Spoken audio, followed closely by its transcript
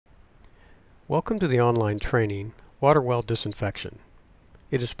Welcome to the online training, Water Well Disinfection.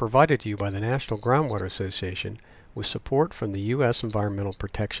 It is provided to you by the National Groundwater Association with support from the U.S. Environmental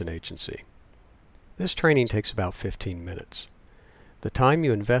Protection Agency. This training takes about 15 minutes. The time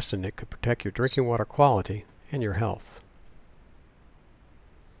you invest in it could protect your drinking water quality and your health.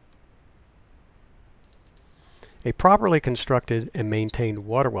 A properly constructed and maintained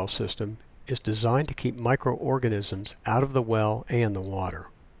water well system is designed to keep microorganisms out of the well and the water.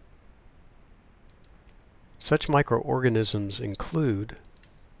 Such microorganisms include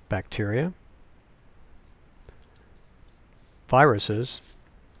bacteria, viruses,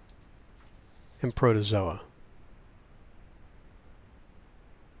 and protozoa.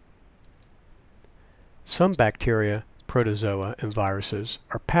 Some bacteria, protozoa, and viruses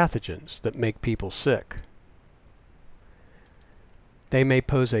are pathogens that make people sick. They may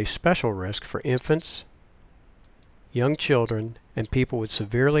pose a special risk for infants, young children, and people with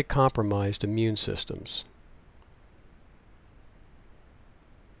severely compromised immune systems.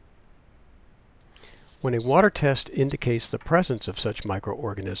 When a water test indicates the presence of such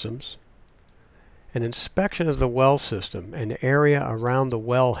microorganisms, an inspection of the well system and area around the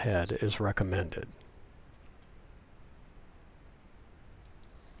wellhead is recommended.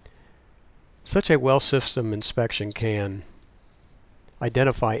 Such a well system inspection can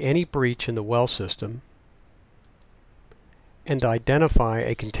identify any breach in the well system and identify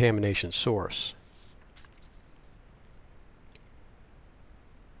a contamination source.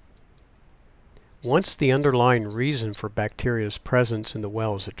 Once the underlying reason for bacteria's presence in the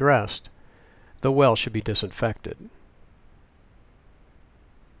well is addressed, the well should be disinfected.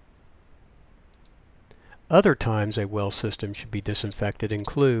 Other times a well system should be disinfected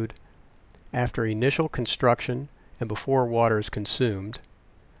include after initial construction and before water is consumed.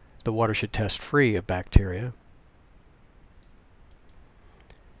 The water should test free of bacteria.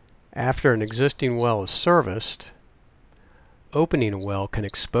 After an existing well is serviced, opening a well can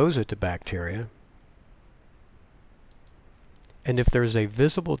expose it to bacteria. And if there is a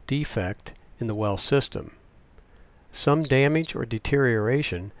visible defect in the well system, some damage or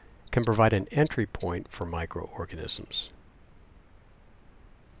deterioration can provide an entry point for microorganisms.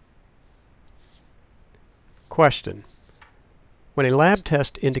 Question: when a lab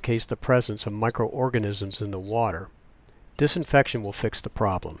test indicates the presence of microorganisms in the water, disinfection will fix the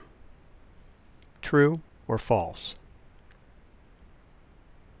problem. True or false?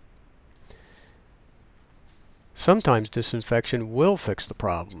 Sometimes disinfection will fix the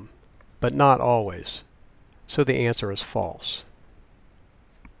problem, but not always. So the answer is false.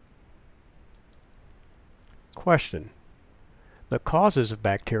 Question: the causes of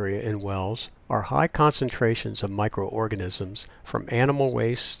bacteria in wells are high concentrations of microorganisms from animal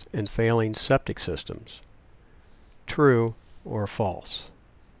waste and failing septic systems. True or false?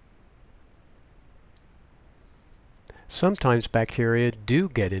 Sometimes bacteria do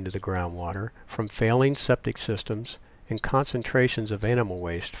get into the groundwater from failing septic systems and concentrations of animal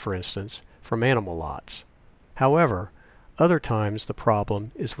waste, for instance, from animal lots. However, other times the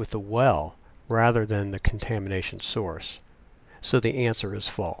problem is with the well rather than the contamination source. So the answer is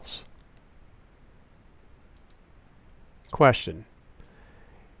false. Question: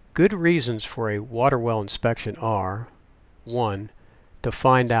 good reasons for a water well inspection are 1. To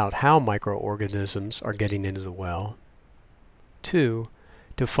find out how microorganisms are getting into the well. 2.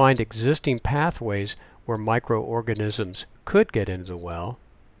 To find existing pathways where microorganisms could get into the well.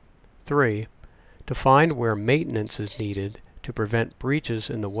 3. To find where maintenance is needed to prevent breaches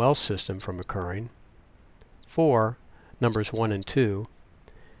in the well system from occurring. 4. Numbers 1 and 2.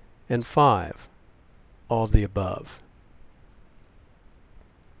 And 5. All of the above.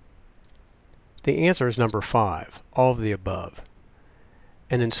 The answer is number 5, all of the above.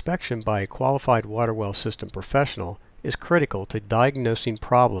 An inspection by a qualified water well system professional is critical to diagnosing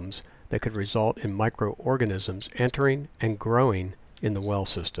problems that could result in microorganisms entering and growing in the well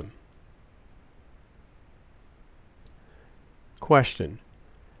system. Question: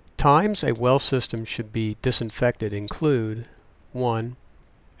 times a well system should be disinfected include 1.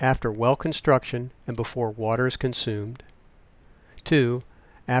 After well construction and before water is consumed. 2.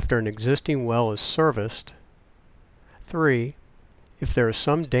 After an existing well is serviced. 3. If there is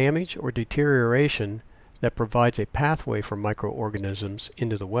some damage or deterioration that provides a pathway for microorganisms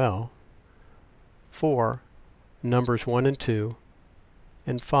into the well. 4. Numbers 1 and 2.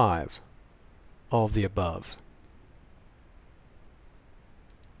 And 5. All of the above.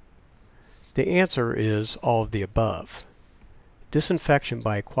 The answer is all of the above. Disinfection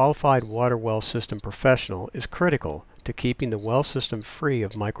by a qualified water well system professional is critical to keeping the well system free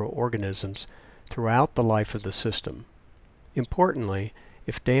of microorganisms throughout the life of the system. Importantly,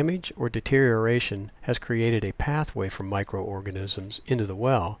 If damage or deterioration has created a pathway for microorganisms into the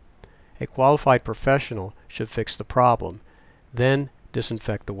well, a qualified professional should fix the problem, then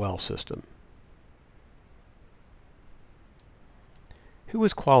disinfect the well system. Who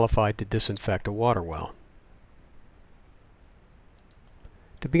is qualified to disinfect a water well?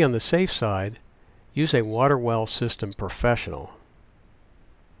 To be on the safe side, use a water well system professional.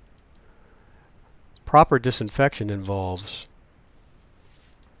 Proper disinfection involves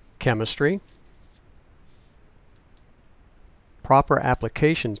chemistry, proper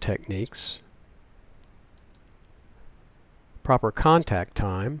application techniques, proper contact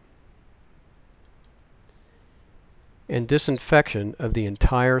time, and disinfection of the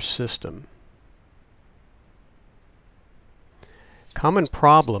entire system. Common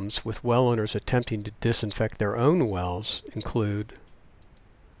problems with well owners attempting to disinfect their own wells include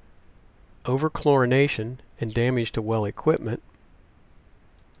overchlorination and damage to well equipment,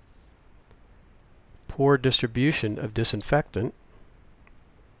 poor distribution of disinfectant,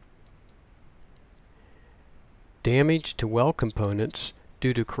 damage to well components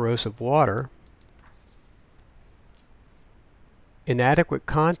due to corrosive water, inadequate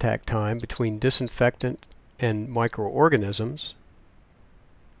contact time between disinfectant and microorganisms,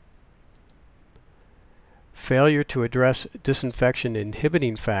 failure to address disinfection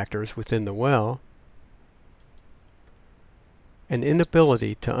inhibiting factors within the well, an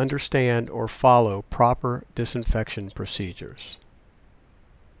inability to understand or follow proper disinfection procedures.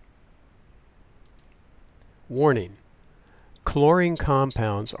 Warning: chlorine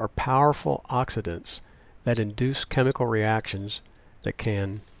compounds are powerful oxidants that induce chemical reactions that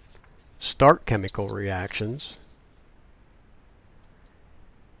can start chemical reactions,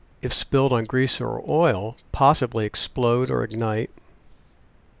 if spilled on grease or oil, possibly explode or ignite,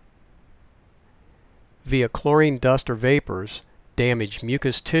 via chlorine dust or vapors, damage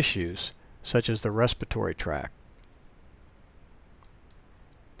mucous tissues such as the respiratory tract.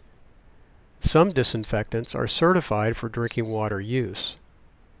 Some disinfectants are certified for drinking water use.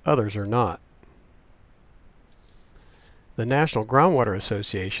 Others are not. The National Groundwater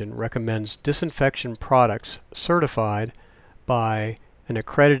Association recommends disinfection products certified by an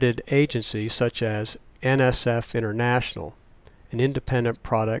accredited agency such as NSF International, an independent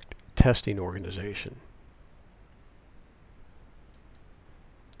product testing organization.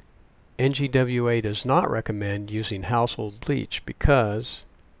 NGWA does not recommend using household bleach because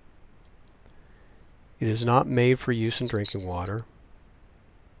it is not made for use in drinking water.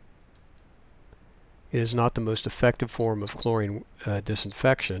 It is not the most effective form of chlorine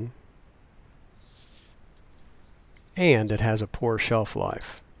disinfection, and it has a poor shelf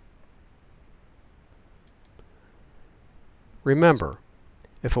life. Remember,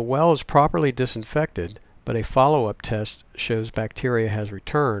 if a well is properly disinfected but a follow-up test shows bacteria has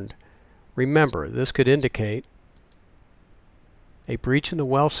returned, remember this could indicate a breach in the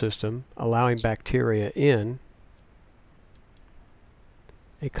well system allowing bacteria in,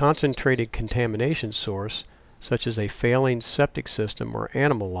 a concentrated contamination source such as a failing septic system or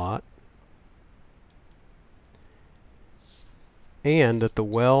animal lot, and that the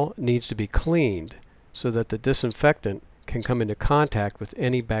well needs to be cleaned so that the disinfectant can come into contact with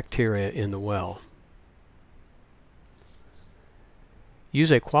any bacteria in the well.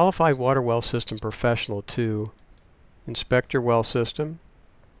 Use a qualified water well system professional to inspect your well system,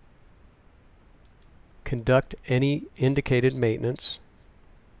 conduct any indicated maintenance,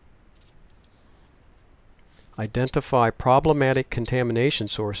 identify problematic contamination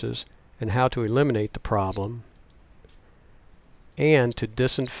sources and how to eliminate the problem, and to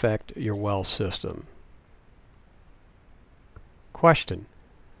disinfect your well system. Question: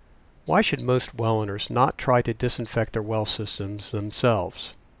 why should most well owners not try to disinfect their well systems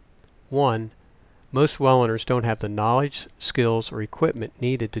themselves? 1. Most well owners don't have the knowledge, skills, or equipment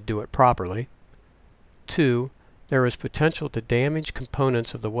needed to do it properly. 2. There is potential to damage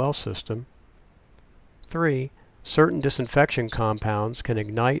components of the well system. 3. Certain disinfection compounds can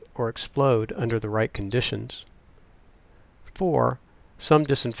ignite or explode under the right conditions. 4. Some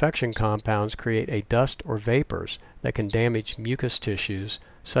disinfection compounds create a dust or vapors that can damage mucous tissues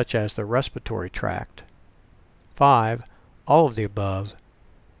such as the respiratory tract. 5. All of the above.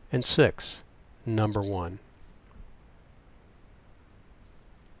 And 6. Number 1.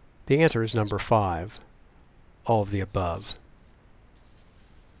 The answer is number 5. All of the above.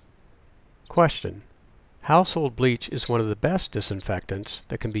 Question: household bleach is one of the best disinfectants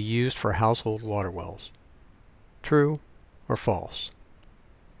that can be used for household water wells. True or false?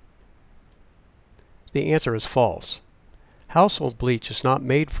 The answer is false. Household bleach is not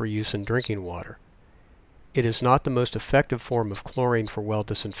made for use in drinking water. It is not the most effective form of chlorine for well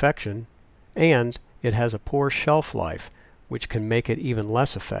disinfection, and it has a poor shelf life, which can make it even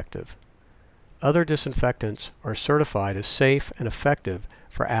less effective. Other disinfectants are certified as safe and effective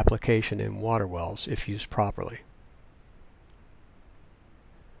for application in water wells if used properly.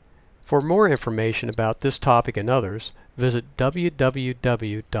 For more information about this topic and others, visit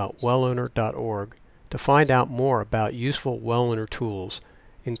www.wellowner.org to find out more about useful well owner tools,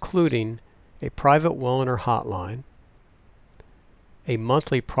 including a private well owner hotline, a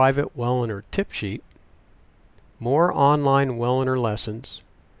monthly private well owner tip sheet, more online well owner lessons,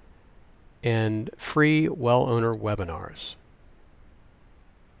 and free well owner webinars.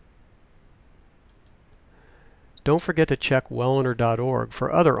 Don't forget to check wellowner.org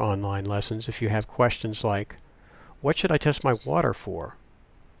for other online lessons if you have questions like, what should I test my water for?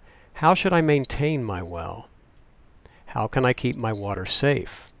 How should I maintain my well? How can I keep my water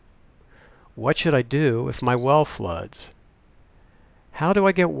safe? What should I do if my well floods? How do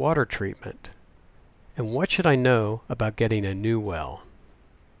I get water treatment? And what should I know about getting a new well?